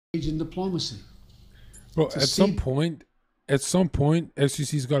in diplomacy. Bro, To at see, some point,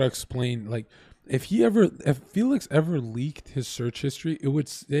 SEC's got to explain. Like, if Felix ever leaked his search history, it would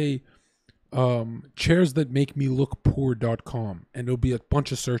say chairs that make me look poor.com, and it'll be a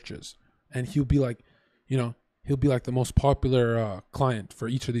bunch of searches, and he'll be like, you know, he'll be like the most popular client for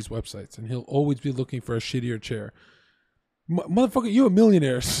each of these websites, and he'll always be looking for a shittier chair. Motherfucker, you a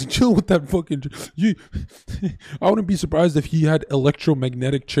millionaire. Chill with that fucking. You, I wouldn't be surprised if he had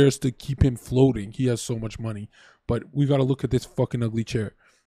electromagnetic chairs to keep him floating. He has so much money, but we gotta look at this fucking ugly chair.